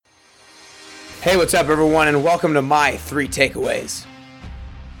Hey, what's up, everyone, and welcome to my 3 takeaways.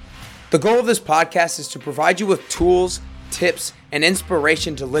 The goal of this podcast is to provide you with tools, tips, and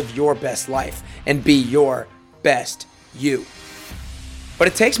inspiration to live your best life and be your best you. But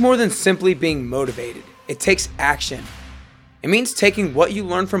it takes more than simply being motivated. It takes action. It means taking what you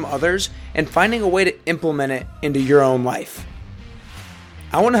learn from others and finding a way to implement it into your own life.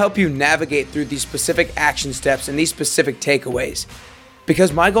 I want to help you navigate through these specific action steps and these specific takeaways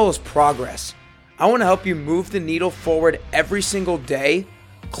because my goal is progress. I want to help you move the needle forward every single day,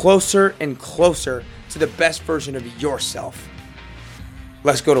 closer and closer to the best version of yourself.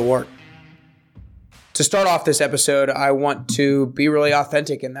 Let's go to work. To start off this episode, I want to be really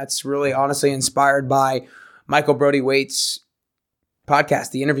authentic, and that's really honestly inspired by Michael Brody-Waite's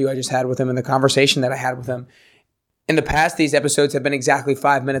podcast, the interview I just had with him and the conversation that I had with him. In the past, these episodes have been exactly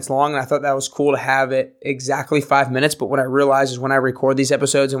 5 minutes long, and I thought that was cool to have it exactly 5 minutes. But what I realized is when I record these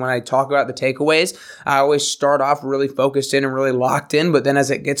episodes and when I talk about the takeaways, I always start off really focused in and really locked in. But then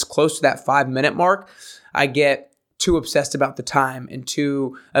as it gets close to that 5-minute mark, I get too obsessed about the time and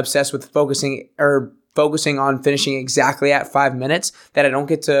too obsessed with focusing on finishing exactly at 5 minutes that I don't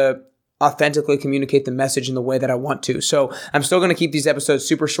get to authentically communicate the message in the way that I want to. So I'm still going to keep these episodes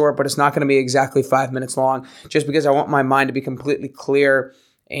super short, but it's not going to be exactly 5 minutes long just because I want my mind to be completely clear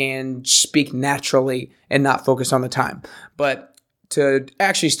and speak naturally and not focus on the time. But to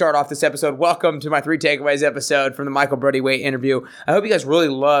actually start off this episode, welcome to my 3 takeaways episode from the Michael Brody-Waite interview. I hope you guys really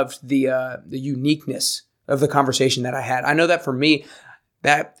loved the uniqueness of the conversation that I had. I know that for me,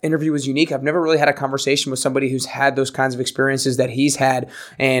 that interview was unique. I've never really had a conversation with somebody who's had those kinds of experiences that he's had,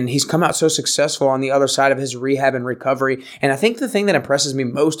 and he's come out so successful on the other side of his rehab and recovery. And I think the thing that impresses me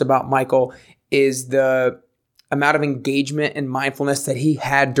most about Michael is the amount of engagement and mindfulness that he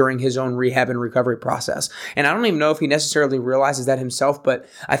had during his own rehab and recovery process. And I don't even know if he necessarily realizes that himself, but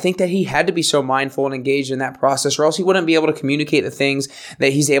I think that he had to be so mindful and engaged in that process, or else he wouldn't be able to communicate the things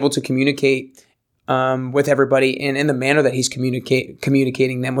that he's able to communicate with everybody and in the manner that he's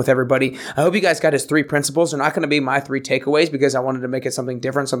communicating them with everybody. I hope you guys got his 3 principles. They're not going to be my 3 takeaways because I wanted to make it something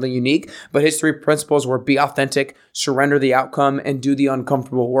different, something unique. But his 3 principles were be authentic, surrender the outcome, and do the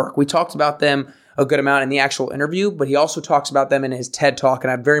uncomfortable work. We talked about them a good amount in the actual interview, but he also talks about them in his TED Talk,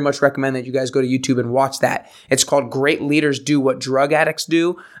 and I'd very much recommend that you guys go to YouTube and watch that. It's called Great Leaders Do What Drug Addicts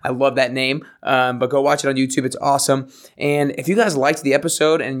Do. I love that name, but go watch it on YouTube. It's awesome. And if you guys liked the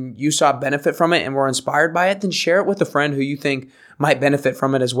episode and you saw benefit from it and were inspired by it, then share it with a friend who you think might benefit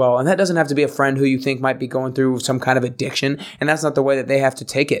from it as well. And that doesn't have to be a friend who you think might be going through some kind of addiction, and that's not the way that they have to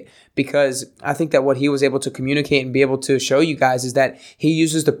take it, because I think that what he was able to communicate and be able to show you guys is that he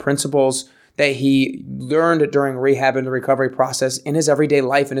uses the principles that he learned during rehab and the recovery process in his everyday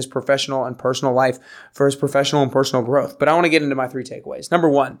life, in his professional and personal life for his professional and personal growth. But I want to get into my 3 takeaways. Number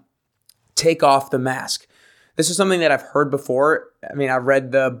 1, take off the mask. This is something that I've heard before. I mean, I've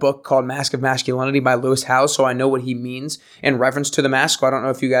read the book called Mask of Masculinity by Lewis Howes, so I know what he means in reference to the mask. So I don't know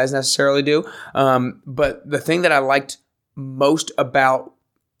if you guys necessarily do. But the thing that I liked most about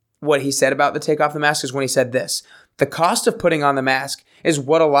what he said about the take off the mask is when he said this: the cost of putting on the mask is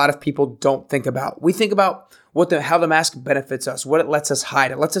what a lot of people don't think about. We think about how the mask benefits us, what it lets us hide.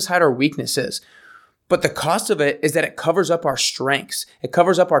 It lets us hide our weaknesses. But the cost of it is that it covers up our strengths. It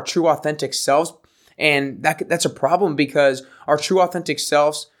covers up our true authentic selves. And that's a problem because our true authentic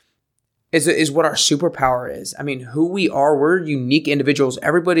selves is what our superpower is. I mean, who we are, we're unique individuals.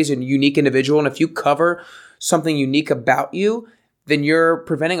 Everybody's a unique individual. And if you cover something unique about you, then you're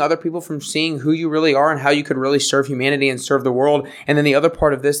preventing other people from seeing who you really are and how you could really serve humanity and serve the world. And then the other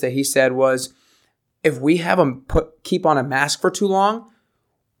part of this that he said was, if we have them keep on a mask for too long,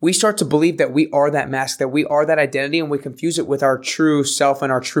 we start to believe that we are that mask, that we are that identity, and we confuse it with our true self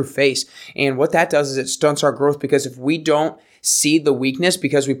and our true face. And what that does is it stunts our growth, because if we don't see the weakness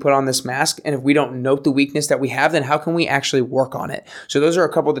because we put on this mask, and if we don't note the weakness that we have, then how can we actually work on it? So those are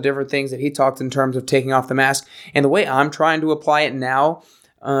a couple of the different things that he talked in terms of taking off the mask. And the way I'm trying to apply it now,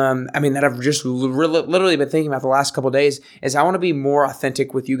 that I've just literally been thinking about the last couple of days, is I want to be more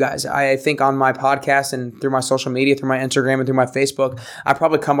authentic with you guys. I think on my podcast and through my social media, through my Instagram and through my Facebook, I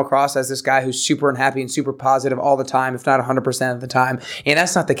probably come across as this guy who's super unhappy and super positive all the time, if not 100% of the time. And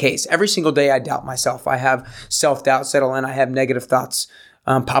that's not the case. Every single day I doubt myself. I have self-doubt settle in. I have negative thoughts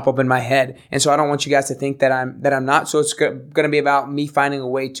pop up in my head. And so I don't want you guys to think that I'm not. So it's going to be about me finding a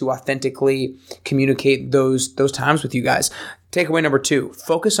way to authentically communicate those times with you guys. Takeaway number 2,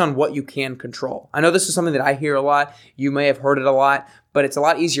 focus on what you can control. I know this is something that I hear a lot. You may have heard it a lot, but it's a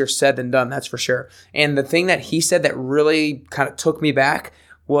lot easier said than done, that's for sure. And the thing that he said that really kind of took me back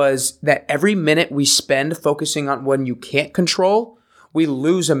was that every minute we spend focusing on what you can't control we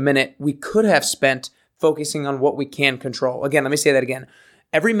lose a minute we could have spent focusing on what we can control. Again, let me say that again.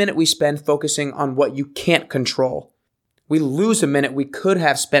 Every minute we spend focusing on what you can't control, we lose a minute we could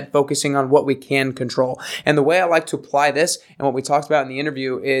have spent focusing on what we can control. And the way I like to apply this and what we talked about in the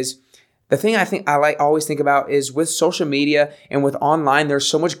interview is the thing I always think about is with social media and with online, there's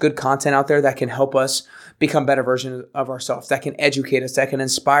so much good content out there that can help us become better versions of ourselves, that can educate us, that can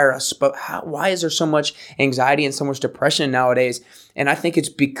inspire us. But why is there so much anxiety and so much depression nowadays? And I think it's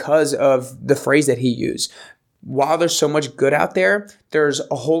because of the phrase that he used. While there's so much good out there, there's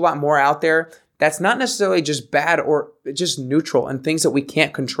a whole lot more out there that's not necessarily just bad or just neutral and things that we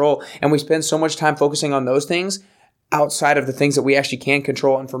can't control. And we spend so much time focusing on those things outside of the things that we actually can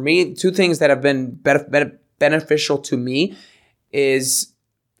control. And for me, two things that have been beneficial to me is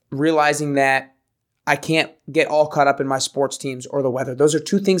realizing that I can't get all caught up in my sports teams or the weather. Those are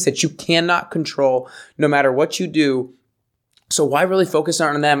two things that you cannot control no matter what you do. So why really focus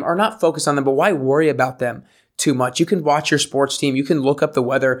on them, or not focus on them, but why worry about them too much? You can watch your sports team, you can look up the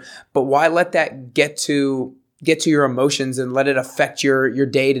weather, but why let that get to your emotions and let it affect your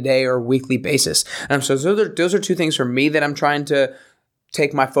day-to-day or weekly basis? So those are two things for me that I'm trying to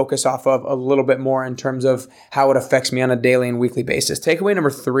take my focus off of a little bit more in terms of how it affects me on a daily and weekly basis. Takeaway number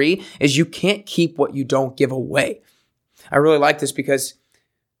 3 is you can't keep what you don't give away. I really like this because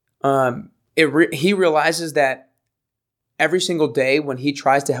he realizes that every single day when he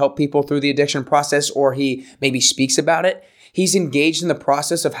tries to help people through the addiction process, or he maybe speaks about it, he's engaged in the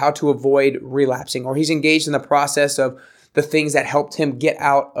process of how to avoid relapsing, or he's engaged in the process of the things that helped him get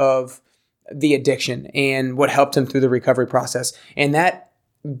out of the addiction and what helped him through the recovery process. And that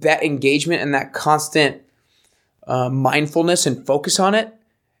engagement and that constant mindfulness and focus on it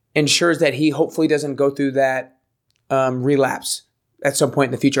ensures that he hopefully doesn't go through that relapse at some point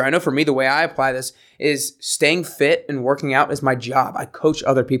in the future. I know for me, the way I apply this is staying fit and working out is my job. I coach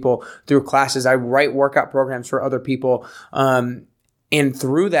other people through classes. I write workout programs for other people. And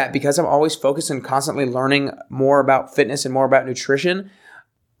through that, because I'm always focused and constantly learning more about fitness and more about nutrition,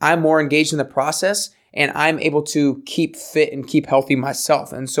 I'm more engaged in the process and I'm able to keep fit and keep healthy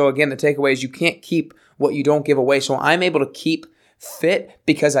myself. And so again, the takeaway is you can't keep what you don't give away. So I'm able to keep fit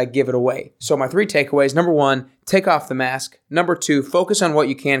because I give it away. So my 3 takeaways: number 1, take off the mask. Number 2, focus on what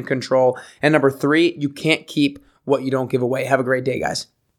you can control. And number 3, you can't keep what you don't give away. Have a great day, guys.